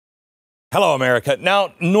Hello, America.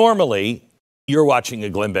 Now, normally, you're watching a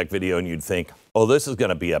Glenn Beck video and you'd think, oh, this is going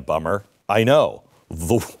to be a bummer. I know.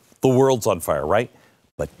 The world's on fire, right?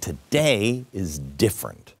 But today is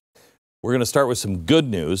different. We're going to start with some good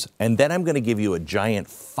news, and then I'm going to give you a giant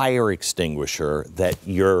fire extinguisher that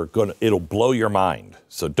it'll blow your mind.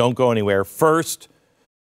 So don't go anywhere. First,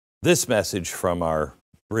 this message from our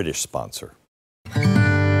British sponsor.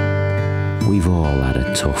 We've all had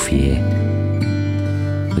a tough year.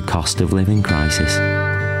 The cost of living crisis.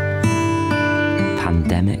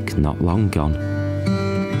 Pandemic not long gone.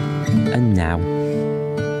 And now,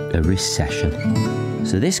 a recession.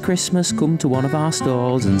 So this Christmas, come to one of our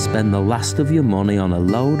stores and spend the last of your money on a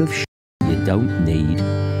load of shit you don't need.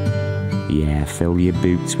 Yeah, fill your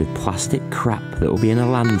boots with plastic crap that will be in a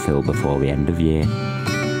landfill before the end of year.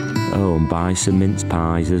 Oh, and buy some mince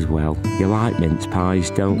pies as well. You like mince pies,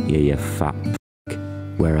 don't you, you fat f***?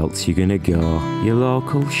 Where else you gonna go? Your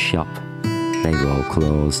local shop. They're all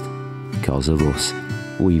closed. Because of us.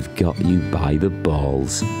 We've got you by the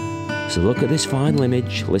balls. So look at this final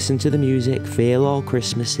image, listen to the music, feel all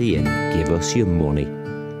Christmassy and give us your money.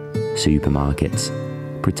 Supermarkets.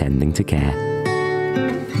 Pretending to care.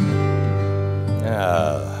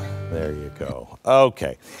 There you go.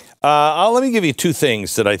 Okay. Let me give you two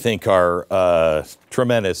things that I think are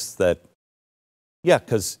tremendous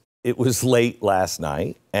because it was late last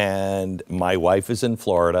night and my wife is in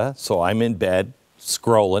Florida, so I'm in bed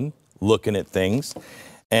scrolling, looking at things,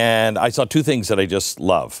 and I saw two things that I just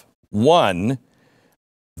love. One,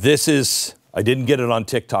 I didn't get it on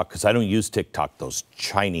TikTok because I don't use TikTok, those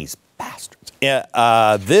Chinese bastards.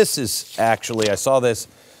 This is actually, I saw this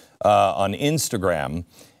on Instagram,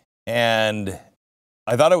 and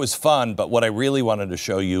I thought it was fun, but what I really wanted to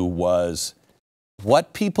show you was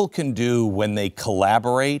what people can do when they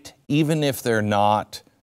collaborate, even if they're not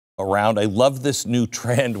around. I love this new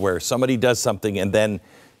trend where somebody does something and then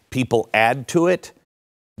people add to it.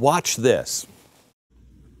 Watch this.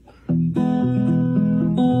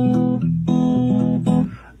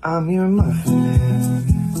 I'm your muffin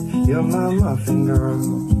man, you're my muffin girl.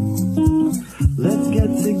 Let's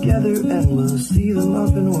get together and we'll see the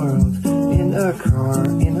muffin world. In a car,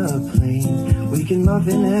 in a plane, we can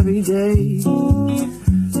muffin every day.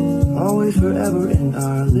 Always forever in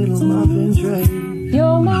our little muffin tray.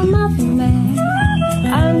 You're my muffin man,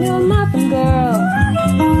 I'm your muffin girl.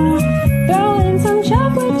 Throw in some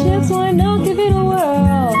chocolate chips, why not give it a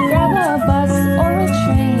whirl? Grab a bus or a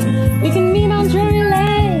train, we can meet on Drury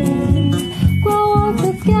Lane. Grow all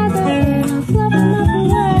together in a fluffy muffin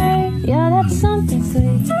way. Yeah, that's something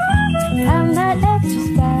sweet, and that extra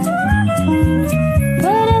spice.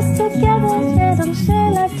 Put us together, share some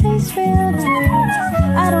share that tastes real nice.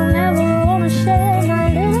 I don't ever wanna share my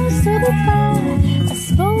little city pie. A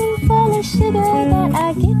spoonful of sugar that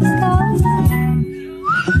I get to call.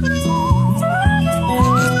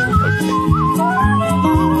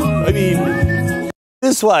 I mean,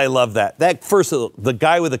 this is why I love that. That first, the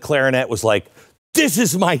guy with the clarinet was like, this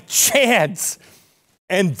is my chance.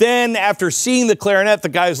 And then after seeing the clarinet, the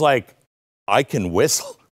guy's like, I can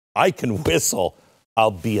whistle. I can whistle.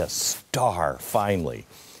 I'll be a star, finally.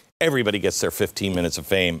 Everybody gets their 15 minutes of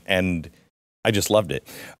fame, and I just loved it.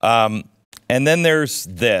 And then there's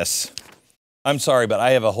this. I'm sorry, but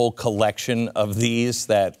I have a whole collection of these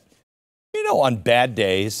that, on bad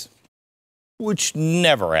days, which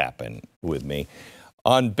never happen with me,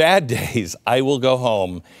 on bad days, I will go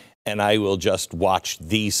home and I will just watch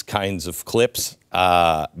these kinds of clips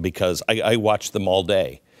because I watch them all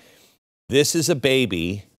day. This is a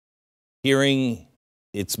baby hearing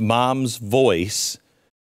its mom's voice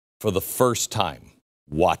for the first time.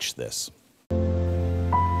 Watch this.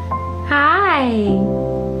 Hi.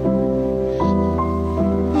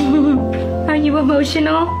 Are you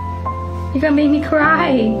emotional? You're gonna make me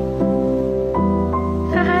cry.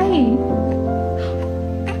 Hi.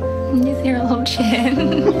 Use your little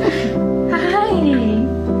chin. Hi.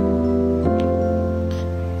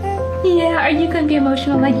 Yeah, are you gonna be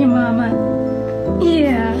emotional like your mama?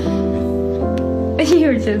 Yeah.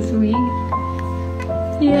 You're so sweet.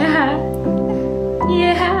 Yeah.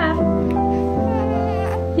 Yeah.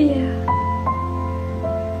 Yeah.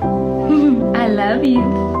 I love you.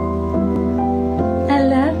 I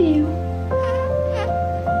love you.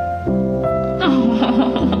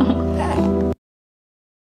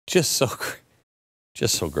 Just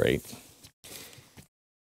so great.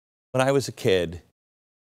 When I was a kid,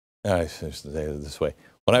 I should say it this way.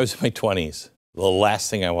 When I was in my 20s, the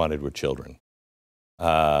last thing I wanted were children.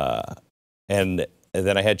 And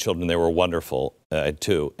then I had children. They were wonderful. I had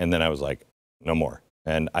two. And then I was like, no more.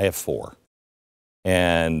 And I have four.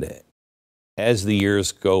 And as the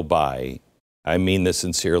years go by, I mean this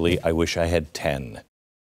sincerely, I wish I had 10.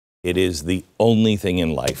 It is the only thing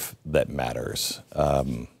in life that matters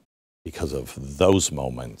because of those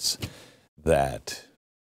moments that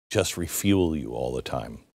just refuel you all the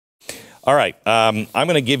time. All right, I'm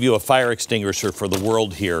going to give you a fire extinguisher for the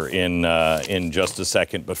world here in just a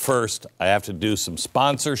second. But first, I have to do some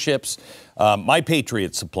sponsorships. My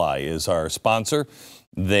Patriot Supply is our sponsor.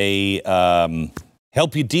 They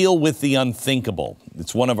help you deal with the unthinkable.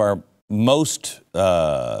 It's one of our most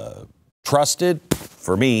trusted,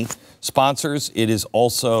 for me, sponsors. It is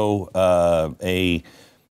also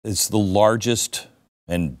it's the largest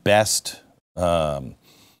and best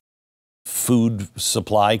food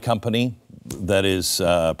supply company that is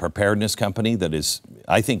preparedness company that is,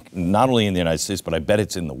 I think, not only in the United States, but I bet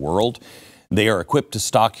it's in the world. They are equipped to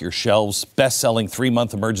stock your shelves. Best-selling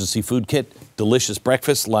 3-month emergency food kit. Delicious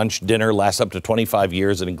breakfast, lunch, dinner. Lasts up to 25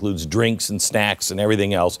 years. It includes drinks and snacks and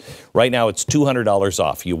everything else. Right now, it's $200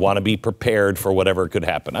 off. You want to be prepared for whatever could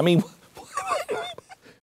happen. I mean,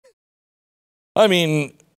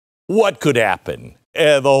 what could happen?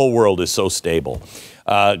 The whole world is so stable.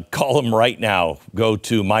 Call them right now. Go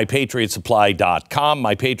to mypatriotsupply.com,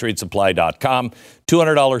 mypatriotsupply.com.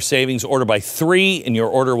 $200 savings. Order by 3, and your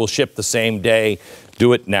order will ship the same day.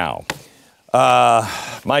 Do it now.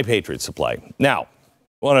 My Patriot Supply. Now,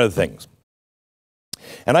 one of the things,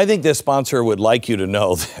 and I think this sponsor would like you to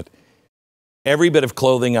know that every bit of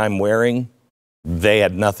clothing I'm wearing, they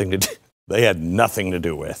had nothing to do. They had nothing to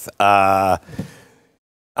do with. I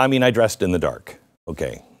mean, I dressed in the dark.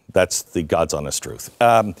 Okay. That's the God's honest truth.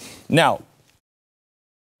 Now,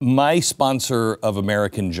 my sponsor of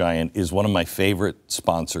American Giant is one of my favorite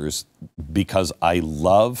sponsors because I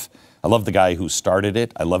love the guy who started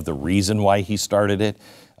it. I love the reason why he started it.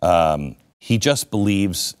 He just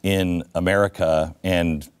believes in America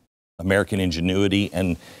and American ingenuity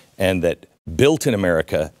and that built in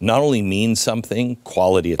America not only means something,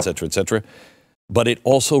 quality, et cetera, but it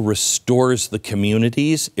also restores the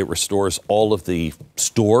communities. It restores all of the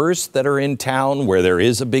stores that are in town where there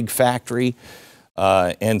is a big factory.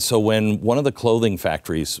 And so when one of the clothing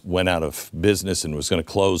factories went out of business and was going to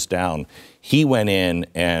close down, he went in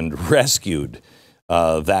and rescued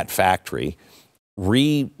that factory,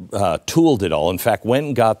 retooled it all. In fact, went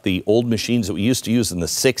and got the old machines that we used to use in the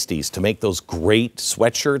 60s to make those great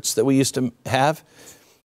sweatshirts that we used to have.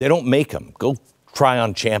 They don't make them. Go try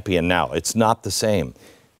on Champion now. It's not the same.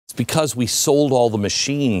 It's because we sold all the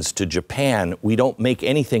machines to Japan. We don't make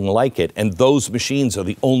anything like it, and those machines are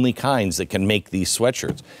the only kinds that can make these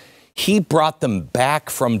sweatshirts. He brought them back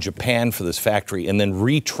from Japan for this factory and then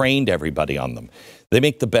retrained everybody on them. They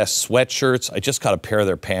make the best sweatshirts. I just got a pair of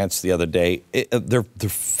their pants the other day. They're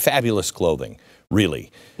fabulous clothing,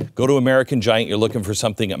 really. Go to American Giant. You're looking for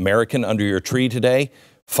something American under your tree today.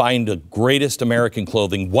 Find the greatest American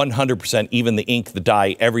clothing, 100%, even the ink, the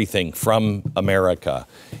dye, everything from America.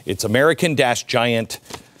 It's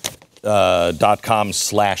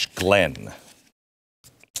american-giant.com/Glenn.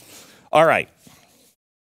 All right.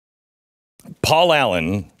 Paul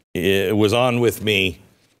Allen was on with me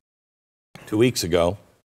 2 weeks ago,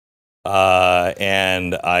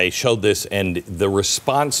 and I showed this, and the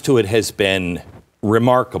response to it has been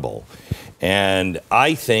remarkable. And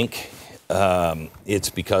I think it's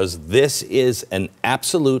because this is an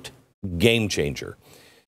absolute game changer.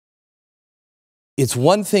 It's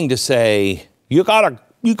one thing to say, you gotta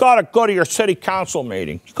go to your city council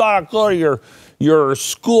meeting. You gotta go to your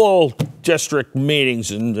school district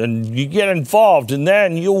meetings and you get involved, and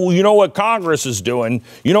then you know what Congress is doing.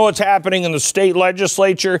 You know what's happening in the state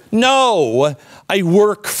legislature. No, I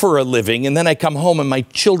work for a living, and then I come home and my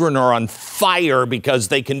children are on fire because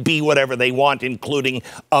they can be whatever they want, including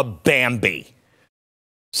a Bambi.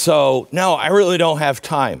 So, no, I really don't have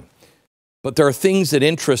time. But there are things that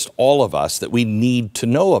interest all of us that we need to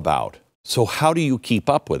know about. So how do you keep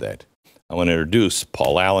up with it? I want to introduce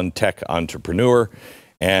Paul Allen, tech entrepreneur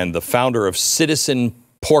and the founder of Citizen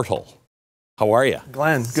Portal. How are you?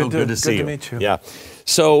 Glenn, good to see you. Good to meet you. Yeah.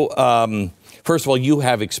 So, first of all, you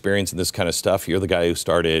have experience in this kind of stuff. You're the guy who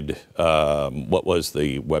started, what was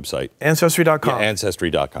the website? Ancestry.com. Yeah,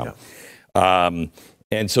 Ancestry.com. Yeah.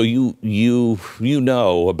 And so you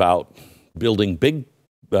know about building big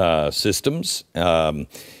systems. And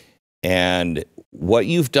what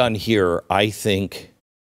you've done here, I think,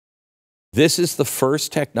 this is the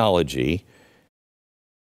first technology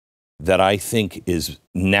that I think is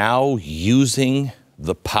now using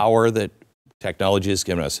the power that technology has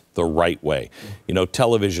given us the right way. You know,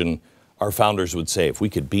 television, our founders would say, if we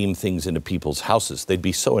could beam things into people's houses, they'd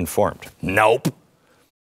be so informed. Nope.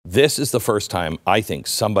 This is the first time I think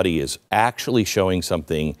somebody is actually showing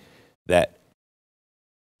something that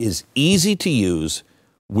is easy to use,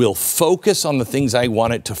 will focus on the things I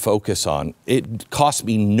want it to focus on. It costs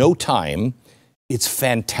me no time. It's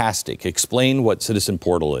fantastic. Explain what Citizen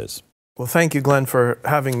Portal is. Well, thank you, Glenn, for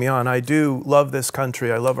having me on. I do love this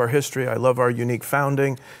country. I love our history. I love our unique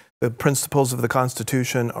founding. The principles of the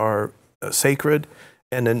Constitution are sacred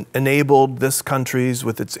and enabled this country's,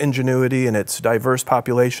 with its ingenuity and its diverse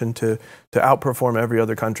population, to outperform every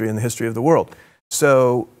other country in the history of the world.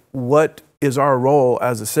 So what is our role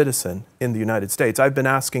as a citizen in the United States? I've been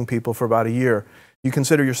asking people for about a year, you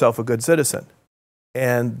consider yourself a good citizen?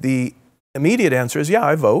 And the immediate answer is, yeah,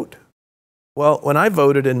 I vote. Well, when I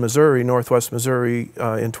voted in Missouri, Northwest Missouri,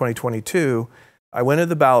 in 2022, I went to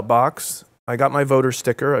the ballot box, I got my voter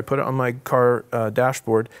sticker, I put it on my car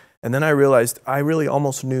dashboard, and then I realized I really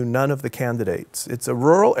almost knew none of the candidates. It's a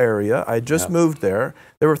rural area. I just moved there.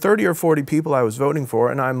 There were 30 or 40 people I was voting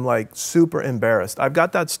for, and I'm like super embarrassed. I've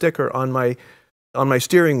got that sticker on my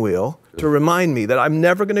steering wheel to remind me that I'm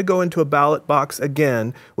never going to go into a ballot box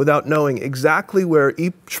again without knowing exactly where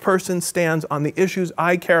each person stands on the issues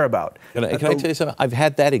I care about. Can I tell you something? I've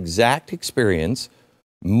had that exact experience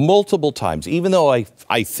multiple times. Even though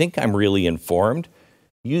I think I'm really informed,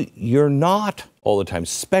 you're not all the time,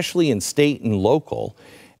 especially in state and local.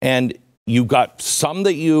 And you got some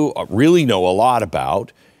that you really know a lot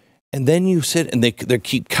about, and then you sit and they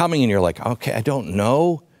keep coming, and you're like, okay, I don't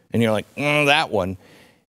know. And you're like, that one.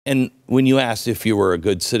 And when you asked if you were a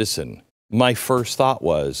good citizen, my first thought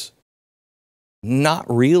was, not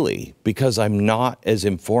really, because I'm not as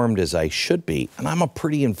informed as I should be. And I'm a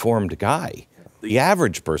pretty informed guy. The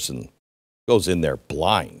average person goes in there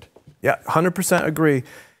blind. Yeah, 100% agree.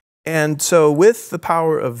 And so with the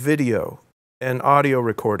power of video and audio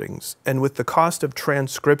recordings, and with the cost of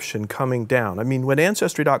transcription coming down, I mean, when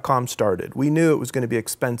Ancestry.com started, we knew it was going to be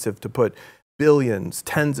expensive to put billions,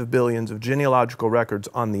 tens of billions of genealogical records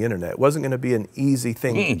on the internet. It wasn't going to be an easy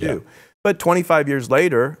thing to do. But 25 years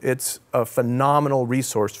later, it's a phenomenal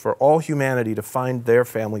resource for all humanity to find their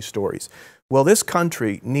family stories. Well, this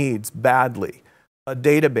country needs badly a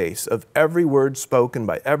database of every word spoken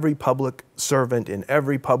by every public servant in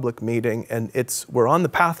every public meeting, and we're on the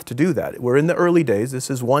path to do that. We're in the early days.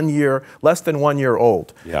 This is 1 year, less than 1 year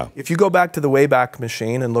old. Yeah. If you go back to the Wayback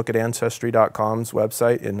Machine and look at Ancestry.com's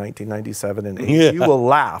website in 1997 and 80, you will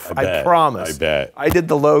laugh. I promise. I bet. I did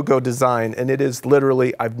the logo design, and it is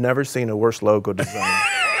literally, I've never seen a worse logo design.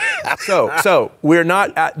 So we're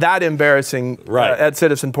not that embarrassing at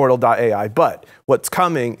citizenportal.ai, but what's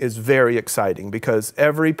coming is very exciting, because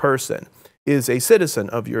every person is a citizen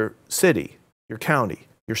of your city, your county,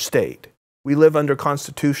 your state. We live under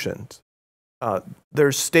constitutions.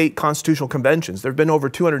 There's state constitutional conventions. There have been over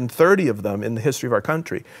 230 of them in the history of our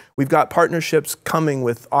country. We've got partnerships coming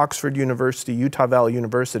with Oxford University, Utah Valley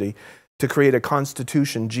University, to create a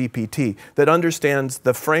Constitution GPT that understands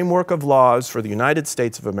the framework of laws for the United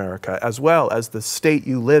States of America as well as the state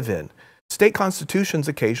you live in. State constitutions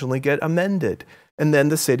occasionally get amended, and then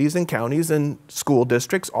the cities and counties and school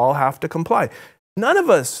districts all have to comply. None of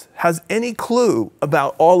us has any clue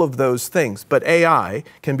about all of those things, but AI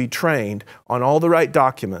can be trained on all the right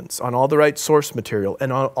documents, on all the right source material,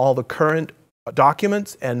 and on all the current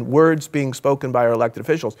documents and words being spoken by our elected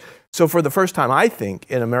officials. So for the first time, I think,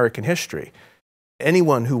 in American history,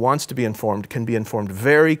 anyone who wants to be informed can be informed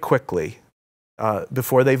very quickly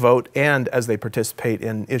before they vote and as they participate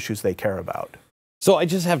in issues they care about. So I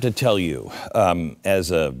just have to tell you,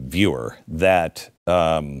 as a viewer, that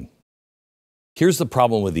here's the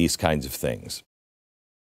problem with these kinds of things.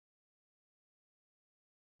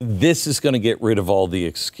 This is going to get rid of all the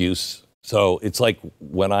excuse. So it's like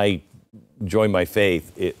when I joined my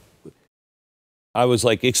faith, I was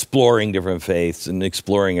like exploring different faiths and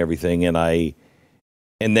exploring everything, and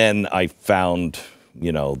then I found,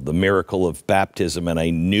 you know, the miracle of baptism, and I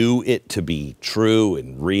knew it to be true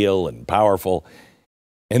and real and powerful.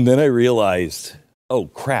 And then I realized, oh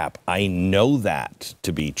crap, I know that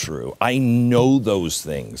to be true. I know those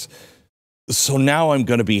things. So now I'm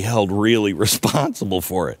going to be held really responsible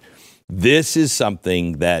for it. This is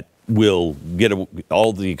something that will get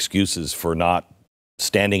all the excuses for not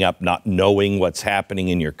standing up, not knowing what's happening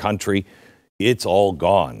in your country. It's all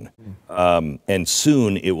gone. And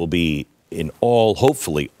soon it will be in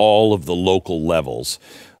hopefully all of the local levels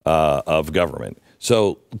of government.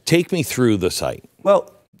 So take me through the site. Well,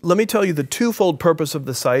 let me tell you the twofold purpose of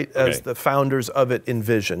the site as the founders of it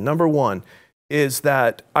envision. Number one, is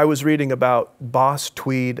that I was reading about Boss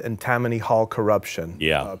Tweed and Tammany Hall corruption.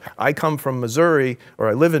 Yeah. I come from Missouri, or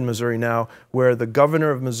I live in Missouri now, where the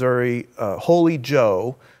governor of Missouri, Holy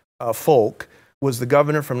Joe Folk, was the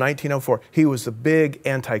governor from 1904. He was a big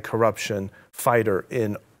anti-corruption fighter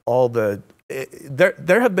in all the...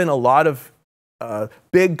 There have been a lot of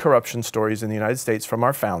big corruption stories in the United States from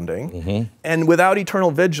our founding. And without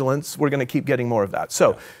eternal vigilance, we're going to keep getting more of that.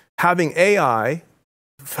 So having AI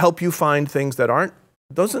help you find things that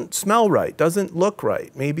doesn't smell right, doesn't look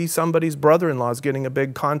right. Maybe somebody's brother-in-law is getting a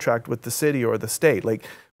big contract with the city or the state. Like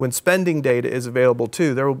when spending data is available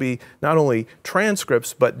too, there will be not only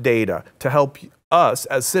transcripts, but data to help us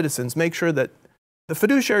as citizens make sure that the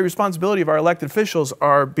fiduciary responsibility of our elected officials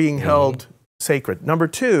are being held sacred. Number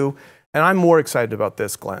two, and I'm more excited about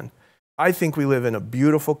this, Glenn, I think we live in a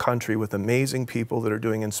beautiful country with amazing people that are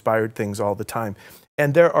doing inspired things all the time.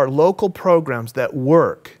 And there are local programs that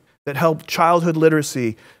work, that help childhood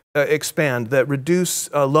literacy expand, that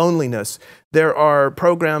reduce loneliness. There are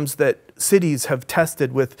programs that cities have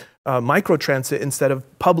tested with microtransit instead of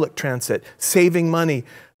public transit, saving money.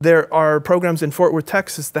 There are programs in Fort Worth,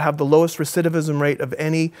 Texas that have the lowest recidivism rate of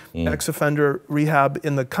any ex-offender rehab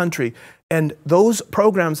in the country. And those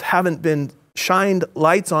programs haven't been shined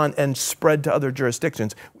lights on and spread to other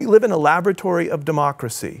jurisdictions. We live in a laboratory of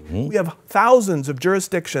democracy. We have thousands of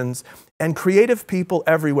jurisdictions and creative people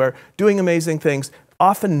everywhere doing amazing things,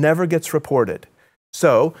 often never gets reported.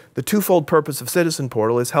 So the twofold purpose of Citizen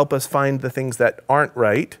Portal is help us find the things that aren't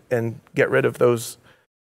right and get rid of those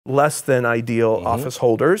less than ideal office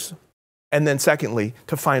holders. And then secondly,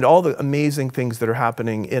 to find all the amazing things that are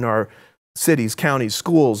happening in our cities, counties,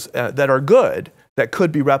 schools that are good, that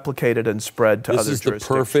could be replicated and spread to other jurisdictions. This is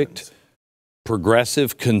the perfect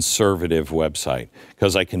progressive conservative website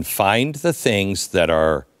because I can find the things that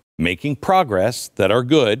are making progress, that are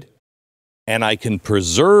good, and I can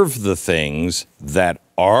preserve the things that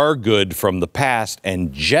are good from the past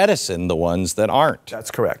and jettison the ones that aren't.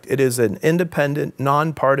 That's correct. It is an independent,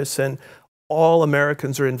 nonpartisan. All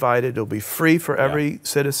Americans are invited. It'll be free for every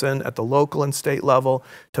citizen at the local and state level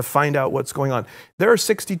to find out what's going on. There are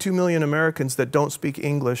 62 million Americans that don't speak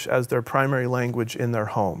English as their primary language in their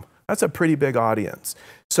home. That's a pretty big audience.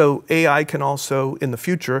 So AI can also, in the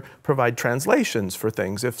future, provide translations for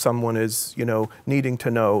things if someone is, needing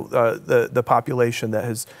to know the population that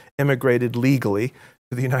has immigrated legally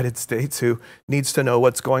to the United States who needs to know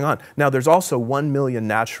what's going on. Now, there's also 1 million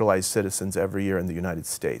naturalized citizens every year in the United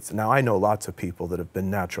States. Now, I know lots of people that have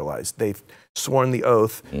been naturalized. They've sworn the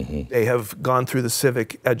oath. They have gone through the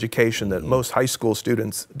civic education that most high school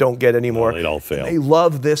students don't get anymore. They'd all fail. They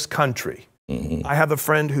love this country. I have a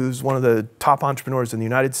friend who's one of the top entrepreneurs in the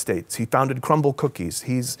United States. He founded Crumble Cookies.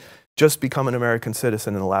 He's just become an American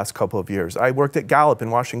citizen in the last couple of years. I worked at Gallup in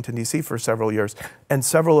Washington, D.C. for several years, and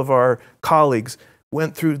several of our colleagues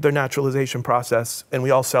went through their naturalization process, and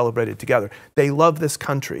we all celebrated together. They love this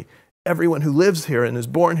country. Everyone who lives here and is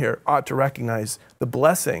born here ought to recognize the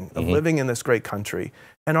blessing of living in this great country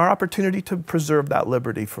and our opportunity to preserve that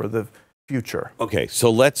liberty for the future. Okay, so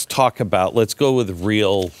let's go with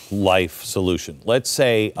real life solution. Let's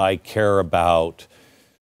say I care about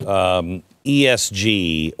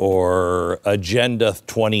ESG or Agenda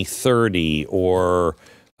 2030 or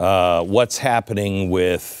what's happening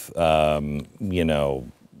with,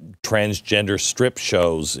 transgender strip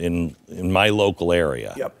shows in my local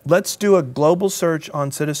area. Yep. Let's do a global search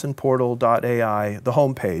on citizenportal.ai, the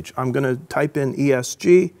homepage. I'm going to type in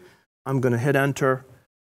ESG. I'm going to hit enter.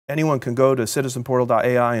 Anyone can go to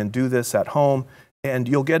citizenportal.ai and do this at home, and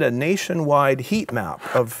you'll get a nationwide heat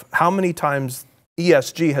map of how many times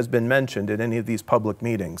ESG has been mentioned in any of these public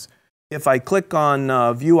meetings. If I click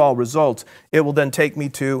on view all results, it will then take me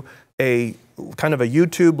to a kind of a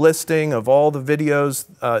YouTube listing of all the videos,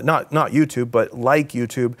 not YouTube, but like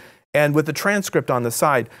YouTube, and with the transcript on the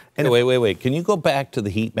side. And wait. Can you go back to the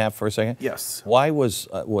heat map for a second? Yes. Why was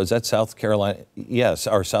that South Carolina? Yes,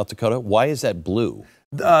 or South Dakota? Why is that blue?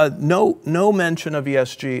 No mention of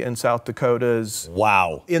ESG in South Dakota's.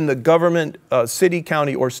 Wow. In the government, city,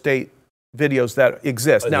 county, or state videos that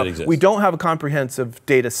exist. Now, we don't have a comprehensive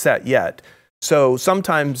data set yet. So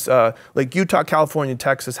sometimes, like Utah, California, and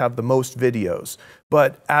Texas have the most videos.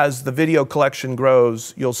 But as the video collection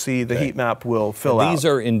grows, you'll see the heat map will fill out. These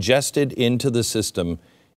are ingested into the system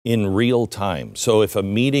in real time. So if a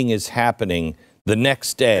meeting is happening the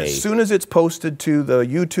next day, as soon as it's posted to the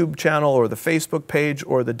YouTube channel or the Facebook page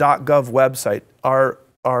or the .gov website, our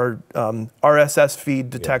RSS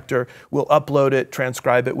feed detector will upload it,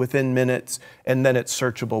 transcribe it within minutes, and then it's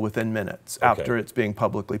searchable within minutes after it's being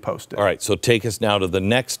publicly posted. All right, so take us now to the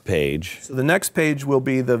next page. So the next page will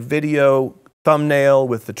be the video thumbnail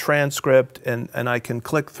with the transcript, and I can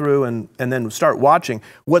click through and then start watching.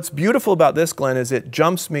 What's beautiful about this, Glenn, is it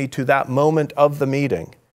jumps me to that moment of the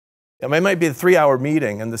meeting. It might be a 3-hour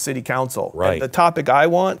meeting in the city council. Right. And the topic I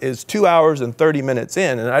want is 2 hours and 30 minutes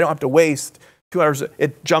in, and I don't have to waste 2 hours.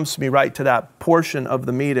 It jumps me right to that portion of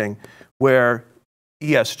the meeting where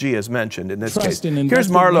ESG is mentioned in this case. Here's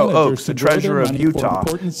Marlo Oaks, the treasurer of Utah,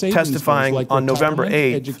 testifying on November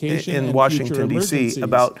 8th in Washington, D.C.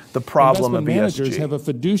 about the problem of managers ESG. Have a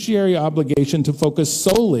fiduciary obligation to focus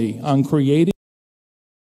solely on creating.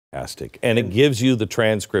 Fantastic. And it gives you the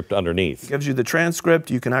transcript underneath. It gives you the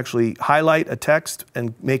transcript. You can actually highlight a text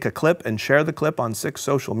and make a clip and share the clip on 6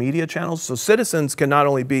 social media channels. So citizens can not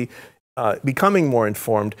only be becoming more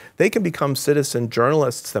informed, they can become citizen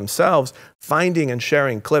journalists themselves, finding and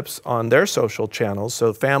sharing clips on their social channels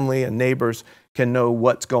so family and neighbors can know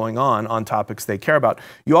what's going on topics they care about.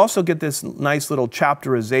 You also get this nice little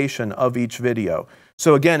chapterization of each video.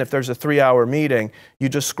 So again, if there's a 3-hour meeting, you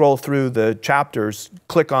just scroll through the chapters,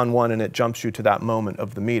 click on one, and it jumps you to that moment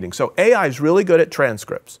of the meeting. So AI is really good at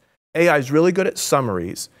transcripts. AI is really good at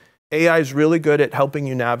summaries. AI is really good at helping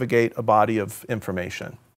you navigate a body of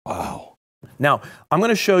information. Wow. Now, I'm going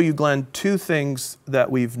to show you, Glenn, 2 things that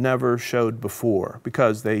we've never showed before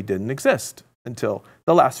because they didn't exist until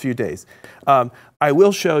the last few days. I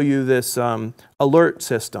will show you this alert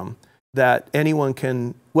system that anyone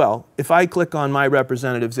can, well, if I click on my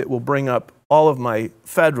representatives, it will bring up all of my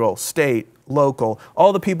federal, state, local,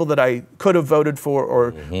 all the people that I could have voted for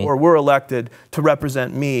or were elected to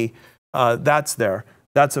represent me. That's there.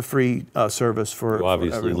 That's a free service for. You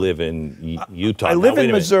obviously live in Utah. I live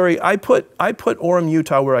in Missouri. I put Orem,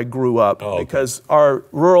 Utah, where I grew up, because our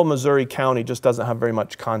rural Missouri county just doesn't have very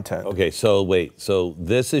much content. Okay, so wait. So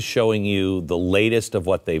this is showing you the latest of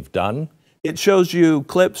what they've done? It shows you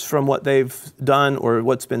clips from what they've done or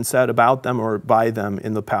what's been said about them or by them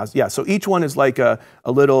in the past. Yeah, so each one is like a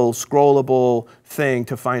little scrollable thing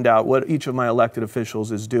to find out what each of my elected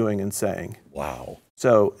officials is doing and saying. Wow.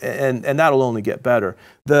 So, and that'll only get better.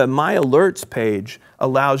 The My Alerts page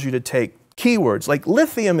allows you to take keywords. Like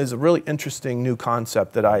lithium is a really interesting new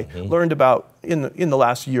concept that I learned about in the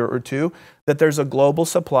last year or two, that there's a global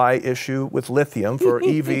supply issue with lithium for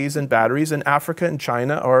EVs and batteries, and Africa and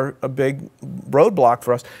China are a big roadblock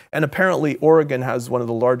for us. And apparently Oregon has one of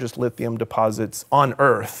the largest lithium deposits on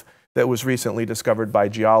Earth that was recently discovered by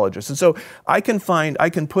geologists. And so I can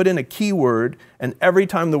put in a keyword, and every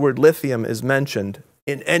time the word lithium is mentioned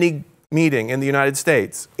in any meeting in the United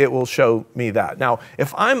States, it will show me that. Now,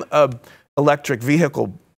 if I'm an electric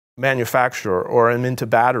vehicle manufacturer or I'm into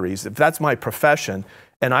batteries, if that's my profession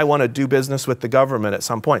and I want to do business with the government at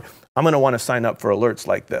some point, I'm going to want to sign up for alerts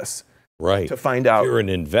like this. Right. To find out. If you're an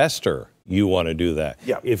investor, you want to do that.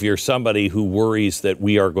 Yeah. If you're somebody who worries that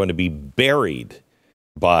we are going to be buried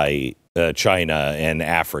by China and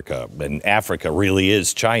Africa really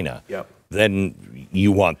is China, yep, then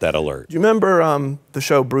you want that alert. Do you remember the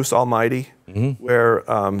show Bruce Almighty, where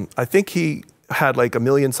I think he had like 1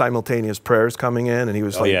 million simultaneous prayers coming in, and he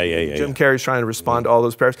was Jim Carrey's trying to respond to all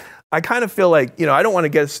those prayers. I kind of feel like, I don't want to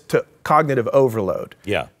get to cognitive overload.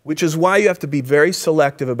 Yeah. Which is why you have to be very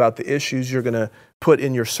selective about the issues you're going to put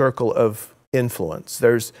in your circle of influence.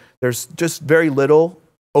 There's just very little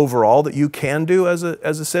overall that you can do as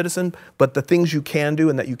a citizen, but the things you can do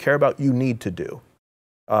and that you care about, you need to do.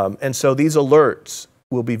 And so these alerts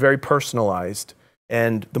will be very personalized,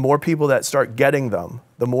 and the more people that start getting them,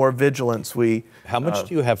 the more vigilance we... How much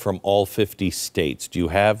do you have from all 50 states? Do you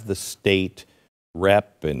have the state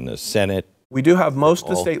rep and the Senate? We do have most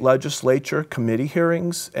of the state legislature committee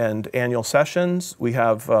hearings and annual sessions. We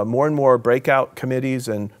have more and more breakout committees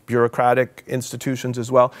and bureaucratic institutions as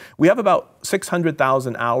well. We have about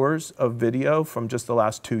 600,000 hours of video from just the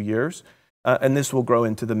last 2 years, and this will grow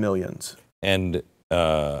into the millions. And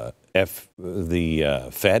the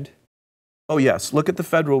Fed? Oh, yes. Look at the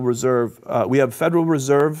Federal Reserve. We have Federal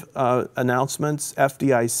Reserve announcements,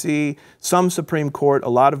 FDIC, some Supreme Court, a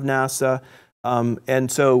lot of NASA.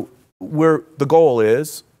 And so the goal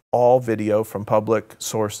is all video from public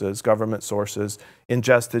sources, government sources,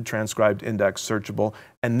 ingested, transcribed, indexed, searchable,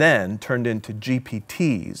 and then turned into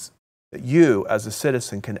GPTs that you, as a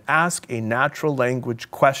citizen, can ask a natural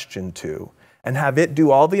language question to and have it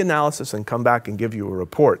do all the analysis and come back and give you a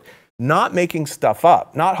report. Not making stuff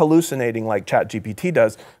up, not hallucinating like ChatGPT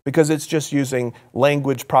does, because it's just using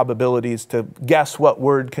language probabilities to guess what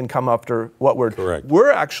word can come after what word. Correct.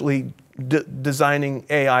 We're actually designing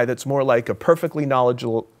AI that's more like a perfectly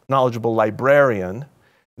knowledgeable librarian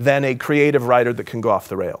than a creative writer that can go off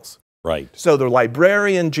the rails. Right. So the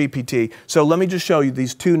librarian GPT. So let me just show you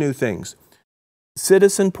these 2 new things.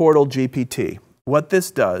 Citizen Portal GPT. What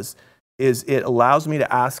this does is it allows me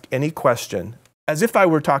to ask any question as if I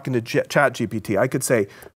were talking to Chat GPT. I could say,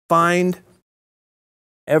 find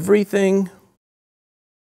everything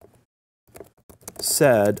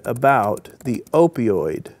said about the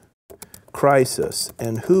opioid crisis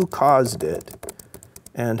and who caused it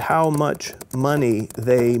and how much money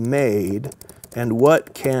they made and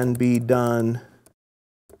what can be done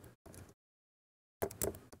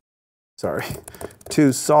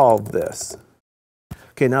to solve this.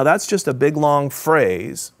 Okay, now that's just a big long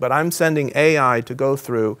phrase, but I'm sending AI to go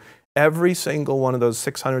through every single one of those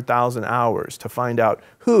 600,000 hours to find out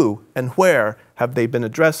who and where have they been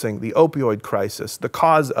addressing the opioid crisis, the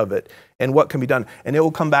cause of it, and what can be done. And it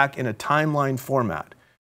will come back in a timeline format.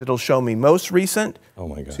 It'll show me most recent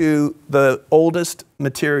to the oldest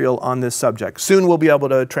material on this subject. Soon we'll be able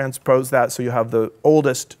to transpose that so you have the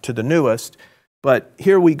oldest to the newest. But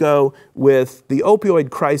here we go with the opioid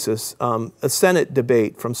crisis, a Senate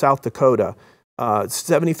debate from South Dakota.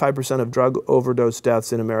 75% of drug overdose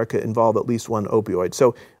deaths in America involve at least one opioid.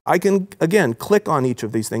 So I can, again, click on each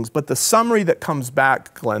of these things. But the summary that comes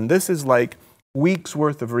back, Glenn, this is like weeks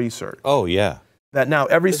worth of research. Oh, yeah. That now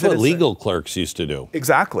every citizen... That's what legal clerks used to do.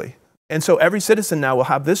 Exactly. And so every citizen now will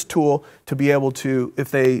have this tool to be able to, if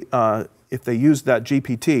they use that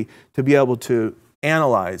GPT, to be able to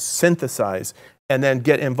analyze, synthesize, and then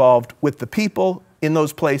get involved with the people in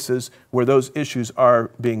those places where those issues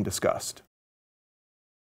are being discussed.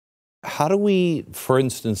 How do we, for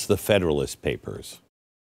instance, the Federalist Papers,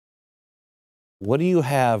 what do you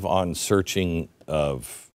have on searching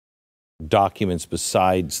of documents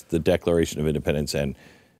besides the Declaration of Independence and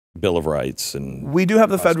Bill of Rights? And we do have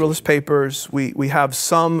the Federalist Papers. We have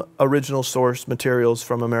some original source materials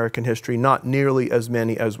from American history, not nearly as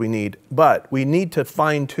many as we need, but we need to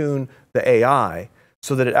fine-tune the AI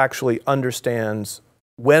so that it actually understands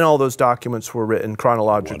when all those documents were written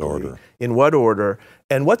chronologically, in what order,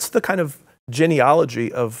 and what's the kind of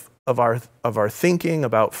genealogy of our thinking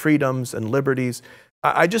about freedoms and liberties.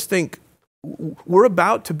 I just think we're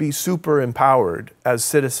about to be super empowered as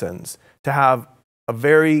citizens to have a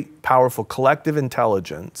very powerful collective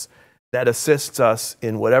intelligence that assists us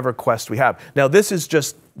in whatever quest we have. Now, this is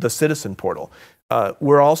just the citizen portal.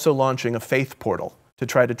 We're also launching a faith portal to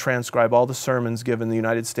try to transcribe all the sermons given in the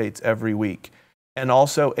United States every week. And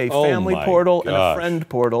also a family portal and a friend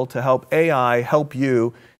portal to help AI help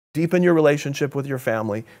you deepen your relationship with your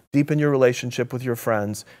family, deepen your relationship with your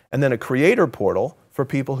friends, and then a creator portal for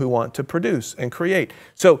people who want to produce and create.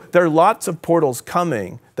 So there are lots of portals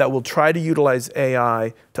coming that will try to utilize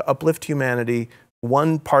AI to uplift humanity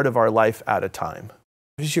one part of our life at a time.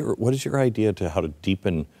 What is your idea to how to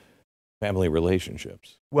deepen family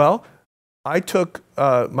relationships? Well, I took,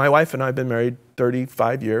 my wife and I have been married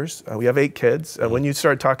 35 years. We have 8 kids. When you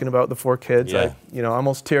start talking about the 4 kids, I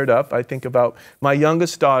almost teared up. I think about my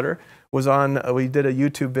youngest daughter was on, we did a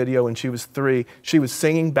YouTube video when she was 3. She was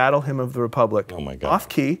singing Battle Hymn of the Republic. Oh my God. Off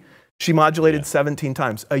key. She modulated 17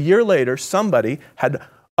 times. A year later, somebody had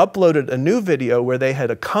uploaded a new video where they had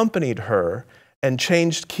accompanied her and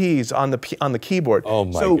changed keys on the keyboard. Oh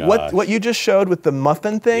my so gosh. what you just showed with the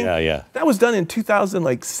muffin thing, that was done in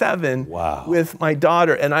 2007 with my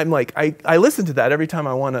daughter, and I'm like, I listen to that every time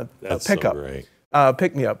I want to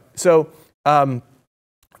pick me up. So,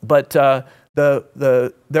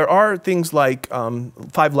 there are things like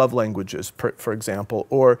 5 love languages, for example,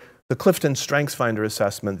 or the Clifton Strengths Finder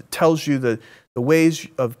assessment that tells you the ways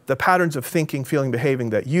of the patterns of thinking, feeling, behaving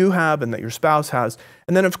that you have and that your spouse has.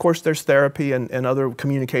 And then, of course, there's therapy and other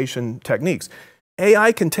communication techniques.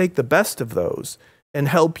 AI can take the best of those and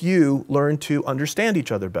help you learn to understand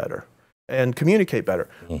each other better and communicate better.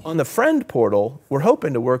 On the friend portal, we're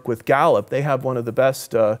hoping to work with Gallup. They have one of the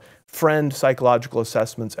best friend psychological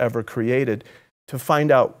assessments ever created to find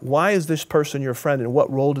out, why is this person your friend and what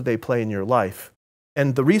role do they play in your life?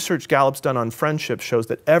 And the research Gallup's done on friendship shows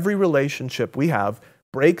that every relationship we have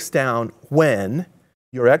breaks down when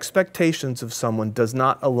your expectations of someone does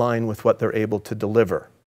not align with what they're able to deliver.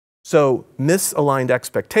 So misaligned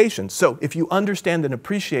expectations. So if you understand and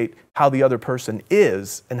appreciate how the other person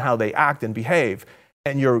is and how they act and behave,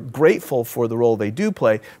 and you're grateful for the role they do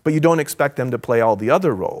play, but you don't expect them to play all the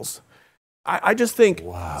other roles. I just think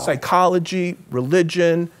psychology,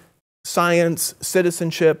 religion, science,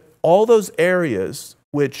 citizenship, all those areas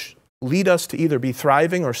which lead us to either be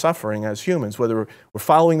thriving or suffering as humans, whether we're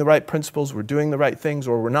following the right principles, we're doing the right things,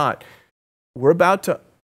 or we're not. We're about to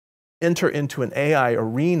enter into an AI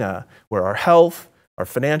arena where our health, our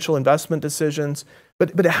financial investment decisions,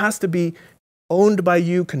 but it has to be owned by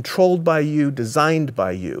you, controlled by you, designed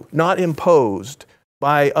by you, not imposed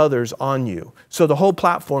by others on you. So the whole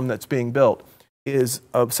platform that's being built is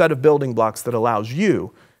a set of building blocks that allows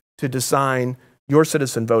you to design your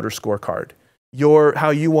citizen voter scorecard, how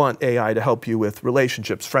you want AI to help you with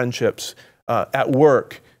relationships, friendships, at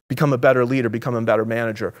work, become a better leader, become a better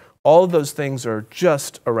manager. All of those things are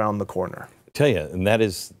just around the corner. I tell you, and that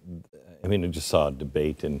is, I mean, I just saw a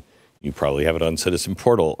debate, and you probably have it on Citizen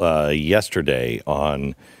Portal yesterday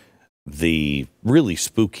on the really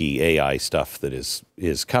spooky AI stuff that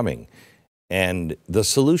is coming. And the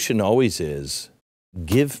solution always is,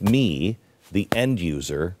 give me, the end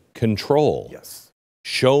user, control. Yes.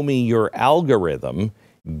 Show me your algorithm,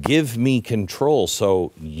 give me control,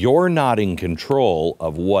 so you're not in control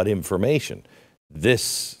of what information. This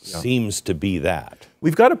seems to be that.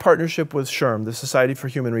 We've got a partnership with SHRM, the Society for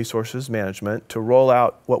Human Resources Management, to roll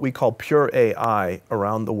out what we call Pure AI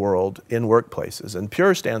around the world in workplaces. And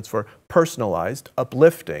Pure stands for personalized,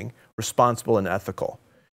 uplifting, responsible, and ethical.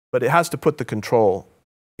 But it has to put the control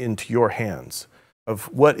into your hands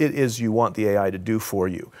of what it is you want the AI to do for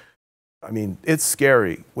you. I mean, it's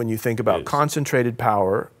scary when you think about concentrated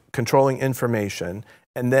power, controlling information,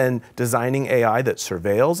 and then designing AI that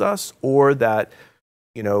surveils us or that,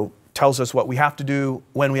 you know, tells us what we have to do,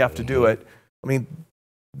 when we have to do it. I mean,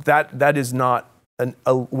 that is not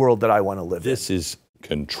a world that I want to live in. This is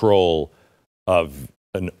control of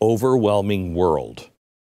an overwhelming world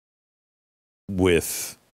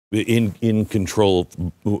with in control,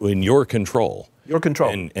 in your control. Your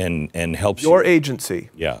control. And helps your you. Agency,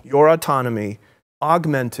 your autonomy,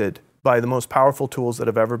 augmented by the most powerful tools that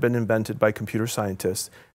have ever been invented by computer scientists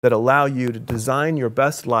that allow you to design your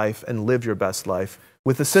best life and live your best life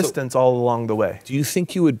with assistance all along the way. Do you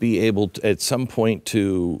think you would be able to, at some point,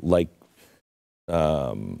 to, like,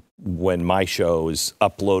 when my show is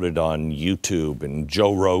uploaded on YouTube and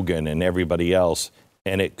Joe Rogan and everybody else,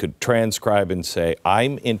 and it could transcribe and say,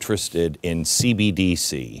 I'm interested in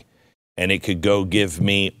CBDC, and it could go give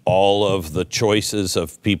me all of the choices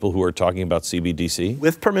of people who are talking about CBDC?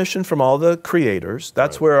 With permission from all the creators.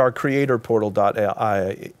 That's where our creator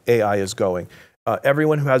portal.ai is going.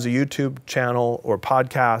 Everyone who has a YouTube channel or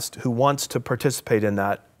podcast who wants to participate in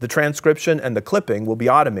that, the transcription and the clipping will be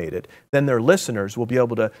automated. Then their listeners will be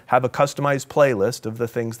able to have a customized playlist of the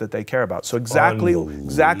things that they care about. So exactly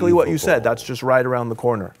what you said, that's just right around the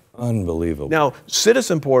corner. Unbelievable. Now,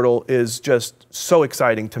 Citizen Portal is just so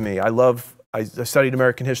exciting to me. I studied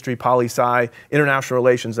American history, poli-sci, international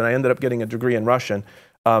relations, and I ended up getting a degree in Russian.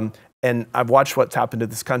 And I've watched what's happened to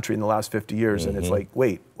this country in the last 50 years, and it's like,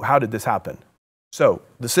 wait, how did this happen? So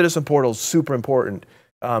the Citizen Portal is super important.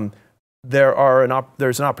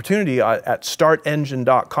 There's an opportunity at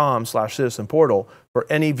startengine.com/Citizen Portal for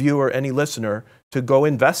any viewer, any listener to go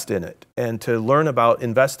invest in it and to learn about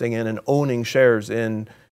investing in and owning shares in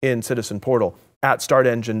Citizen Portal at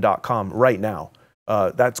startengine.com right now.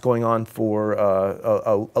 That's going on for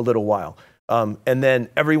a little while. And then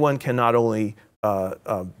everyone can not only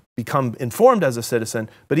become informed as a citizen,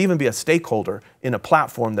 but even be a stakeholder in a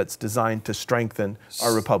platform that's designed to strengthen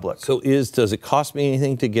our republic. So does it cost me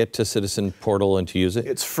anything to get to Citizen Portal and to use it?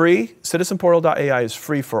 It's free. CitizenPortal.ai is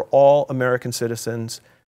free for all American citizens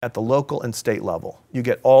at the local and state level. You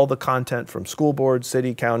get all the content from school board,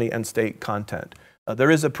 city, county, and state content.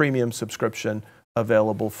 There is a premium subscription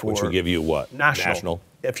available for... Which will give you what? National.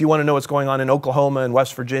 If you want to know what's going on in Oklahoma and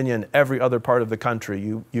West Virginia and every other part of the country,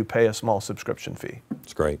 you pay a small subscription fee.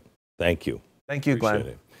 It's great. Thank you. Thank you, Glenn.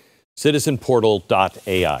 Appreciate it.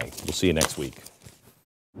 CitizenPortal.ai. We'll see you next week.